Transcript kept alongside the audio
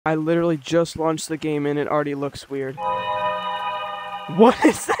I literally just launched the game and it already looks weird. What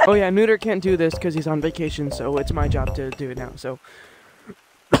is that? Oh yeah, Neuter can't do this because he's on vacation, so it's my job to do it now. So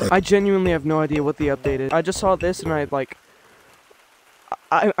I genuinely have no idea what the update is. I just saw this and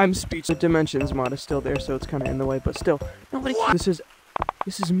I'm speechless. The Dimensions mod is still there, so it's kind of in the way, but still, nobody. This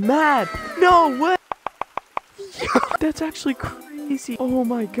is mad. No way. That's actually crazy. Oh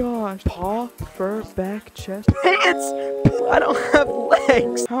my gosh. Paw, fur, back, chest, pants. I don't have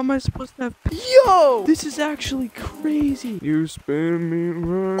legs. How am I supposed to have? Yo, this is actually crazy. You spin me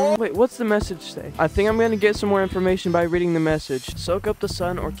right. Wait, what's the message say? I think I'm gonna get some more information by reading the message. Soak up the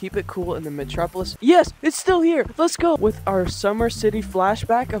sun or keep it cool in the metropolis. Yes, it's still here. Let's go. With our Summer City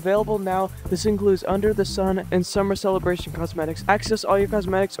flashback available now, this includes Under the Sun and Summer Celebration cosmetics. Access all your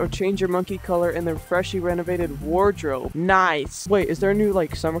cosmetics or change your monkey color in the freshly renovated wardrobe. Nice. Wait, is there new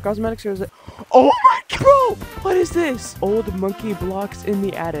like summer cosmetics or is it? Oh my god, bro! What is this? Old monkey blocks in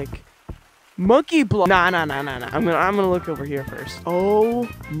the attic. Monkey block. Nah. I'm gonna look over here first. Oh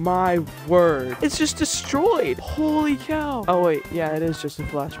my word! It's just destroyed. Holy cow! Oh wait, yeah, it is just a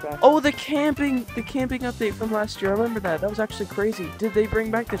flashback. Oh, the camping update from last year. I remember that. That was actually crazy. Did they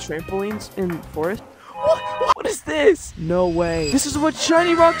bring back the trampolines in Forest? What is this? No way. This is what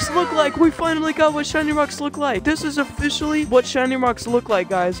shiny rocks look like. We finally got what shiny rocks look like. This is officially what shiny rocks look like,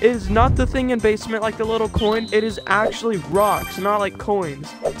 guys. It is not the thing in basement like the little coin. It is actually rocks, not like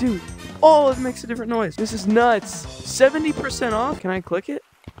coins. Dude. Oh, it makes a different noise. This is nuts. 70% off. Can I click it?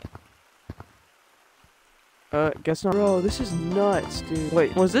 Guess not. Bro, this is nuts, dude.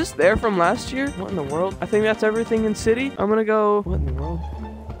 Wait, was this there from last year? What in the world? I think that's everything in city. I'm gonna go. What in the world?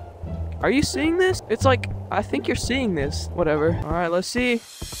 Are you seeing this? It's like, I think you're seeing this. Whatever. Alright, let's see.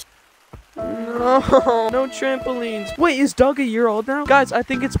 No trampolines. Wait, is Doug a year old now? Guys, I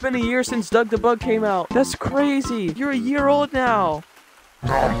think it's been a year since Doug the Bug came out. That's crazy. You're a year old now.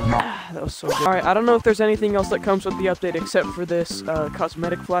 That was so good. Alright, I don't know if there's anything else that comes with the update except for this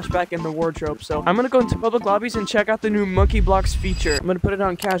cosmetic flashback in the wardrobe. So I'm gonna go into public lobbies and check out the new monkey blocks feature. I'm gonna put it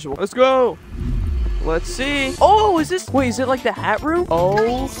on casual. Let's go. Let's see. Oh, is this? Wait, is it like the hat room?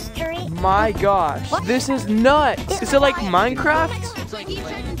 Oh my gosh. This is nuts. Is it like Minecraft? It's like,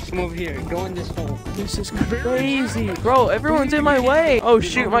 come over here. Go in this hole. This is crazy. Bro, everyone's in my way. Oh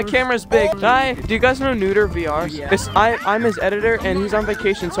shoot, my camera's big. Hi. Do you guys know Neuter VR? Yeah. I'm his editor and he's on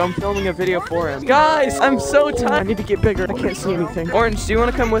vacation, so I'm filming a video for him. Guys, I'm so tired. I need to get bigger. I can't see anything. Orange, do you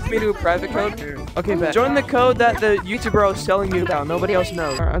want to come with me to a private code? Okay, bet. Join the code that the YouTuber was telling you about. Nobody else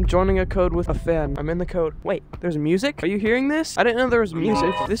knows. Alright, I'm joining a code with a fan. I'm in the code. Wait, there's music? Are you hearing this? I didn't know there was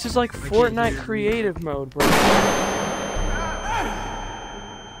music. This is like Fortnite creative mode, bro.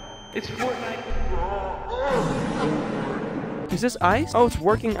 It's Fortnite. Is this ice? Oh, it's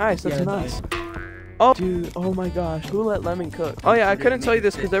working ice. That's nice. Oh, dude. Oh my gosh. Who let Lemon cook? Oh yeah, I couldn't tell you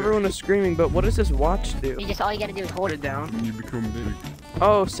this because everyone was screaming, but what does this watch do? All you gotta do is hold it down. And you become big.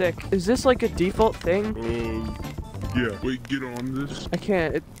 Oh, sick. Is this like a default thing? Yeah. Wait, get on this. I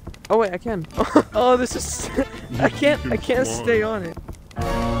can't. Oh wait, I can. Oh, this is. I can't stay on it.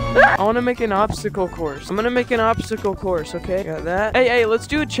 I want to make an obstacle course. I'm gonna make an obstacle course, okay? Got that. Hey, let's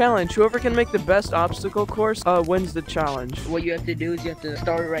do a challenge. Whoever can make the best obstacle course, wins the challenge. What you have to do is you have to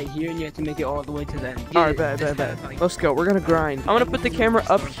start right here and you have to make it all the way to that. Alright, bet. Let's go. We're gonna grind. I'm gonna put the camera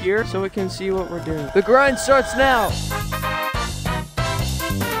up here so we can see what we're doing. The grind starts now.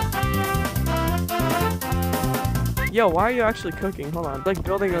 Yo, why are you actually cooking? Hold on. It's like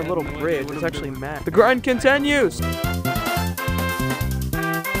building a little bridge. It's actually mad. The grind continues.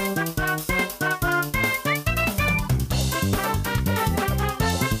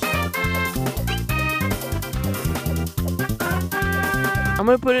 I'm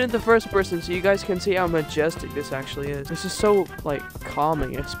gonna put it into first person so you guys can see how majestic this actually is. This is so like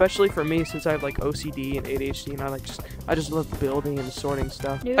calming, especially for me since I have like OCD and ADHD and I just love building and sorting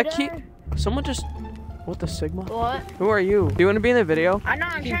stuff. Someone just. What the Sigma? What? Who are you? Do you want to be in the video? I know,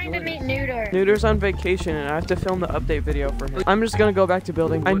 I'm trying to meet Neuter. Neuter's on vacation and I have to film the update video for him. I'm just gonna go back to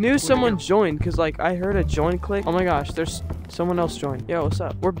building. I knew someone joined because like I heard a join click. Oh my gosh, there's someone else joined. Yo, what's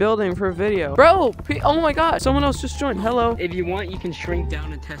up? We're building for a video. Bro, oh my god, someone else just joined. Hello. If you want, you can shrink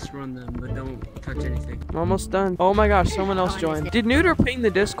down and test run them, but don't touch anything. I'm almost done. Oh my gosh, someone else joined. Did Neuter ping the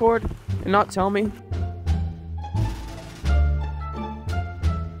Discord and not tell me?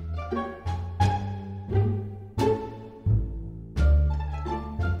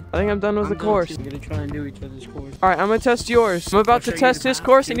 I think I'm done with the course. We're gonna try and do each other's course. Alright, I'm gonna test yours. I'm about to test his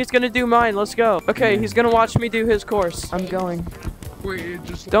course and he's gonna do mine. Let's go. Okay, he's gonna watch me do his course. I'm going. Wait,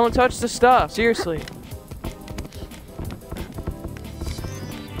 just Don't touch the stuff. Seriously.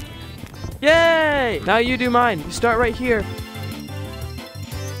 Yay! Now you do mine. You start right here.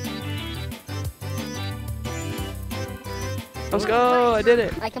 Let's go. I did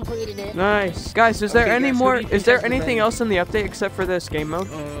it. I completed it. Nice. Guys, is there Okay, any guys, more? who do you Is think there has the anything best? else in the update except for this game mode?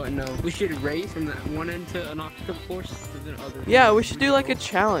 Oh no, we should race from that one end to an octopus course to the other. Yeah, we should do like a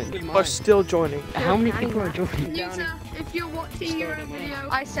challenge. Are still joining. How many people are joining? Nita, if you're watching your Start 'em video,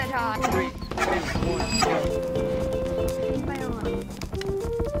 I said hi. 3, 2, 1, go.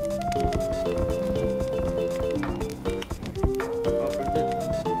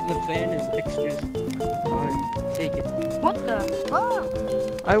 The fan and fixtures. Fine, take it. What the?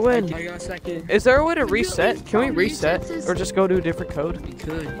 Oh! I win. I got a second. Is there a way to reset? Can we From reset resets is- or just go to a different code? We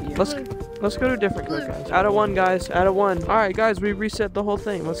could, yeah. Let's go to a different code, guys. Out of one, guys. Out of one. All right, guys, we reset the whole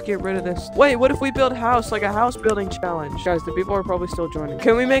thing. Let's get rid of this. Wait, what if we build a house, like a house building challenge? Guys, the people are probably still joining.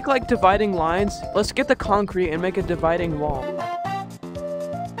 Can we make like dividing lines? Let's get the concrete and make a dividing wall.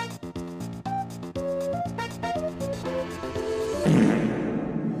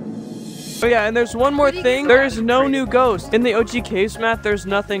 Oh yeah, and there's one more thing. There is no new ghost. In the OG Caves map, there's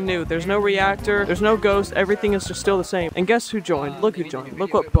nothing new. There's no reactor, there's no ghost, everything is just still the same. And guess who joined? Look who joined.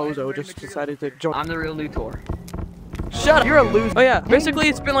 Look what Bozo just decided to join. I'm the real new Tor. Shut up, you're a loser. Oh yeah, basically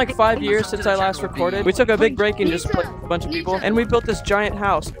it's been like 5 years since I last recorded. We took a big break and just played with a bunch of people, and we built this giant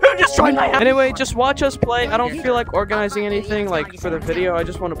house. Who just joined my house? Anyway, just watch us play. I don't feel like organizing anything like for the video. I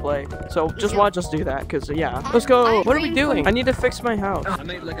just want to play. So just watch us do that, cause yeah. Let's go. What are we doing? I need to fix my house. I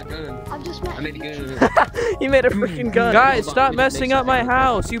made like a gun. I've just met I made a gun. You made a freaking gun. Guys, stop messing up my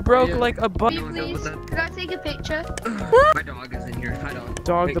house. You broke like a Will butt. you please? Could I take a picture? My dog is in here. Hi, dog.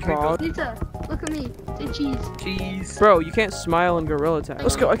 Dog Wait, the can we go- bog. Nita, look at me. Say cheese. Cheese. Bro, you can't smile in Gorilla Tag.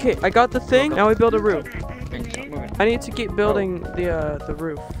 Let's go. Okay, I got the thing. Now we build a roof. Hey, stop moving. I need to keep building the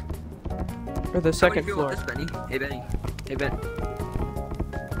roof. Or the second How do you feel floor. about this, Benny? Hey, Benny. Hey, Ben.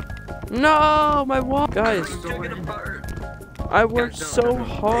 No, my wall. Guys, You took it apart. I worked Guys, so no.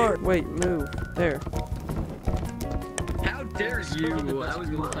 hard. Wait, move. There. How dare you? I was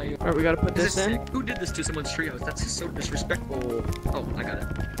gonna tell you. Alright, we gotta put This this is in. sick. Who did this to someone's treehouse? That's so disrespectful. Oh, I got it.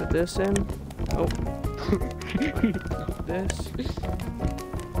 Put this in. Oh. This.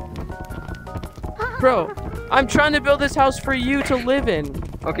 Bro, I'm trying to build this house for you to live in.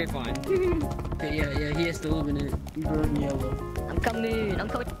 Okay, fine. Okay, yeah, he has to live in it. Burn yellow. I'm coming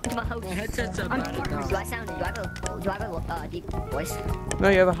to my house. My headset's up. Do I have a deep voice? No,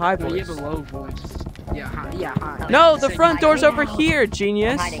 you have a high No, you voice. have a low voice. Yeah, hi. Yeah, hi. No, the Say front hi. door's over here, I'm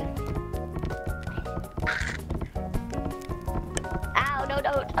genius. hiding. Ow, no,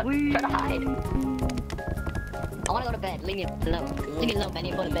 don't. I'm trying to hide. I want to go to bed. Leave me alone. Leave me alone,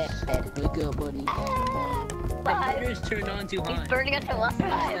 Benny. Go to bed. Wake up, buddy. My Bye. motor's turned on too high. He's burning us to last Yeah,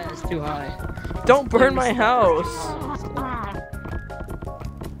 night. it's too high. Don't burn my house.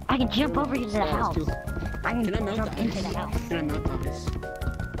 I can jump over into the Yeah, it's house. too- I can Can I melt jump the into ice? the house. Can I melt the ice?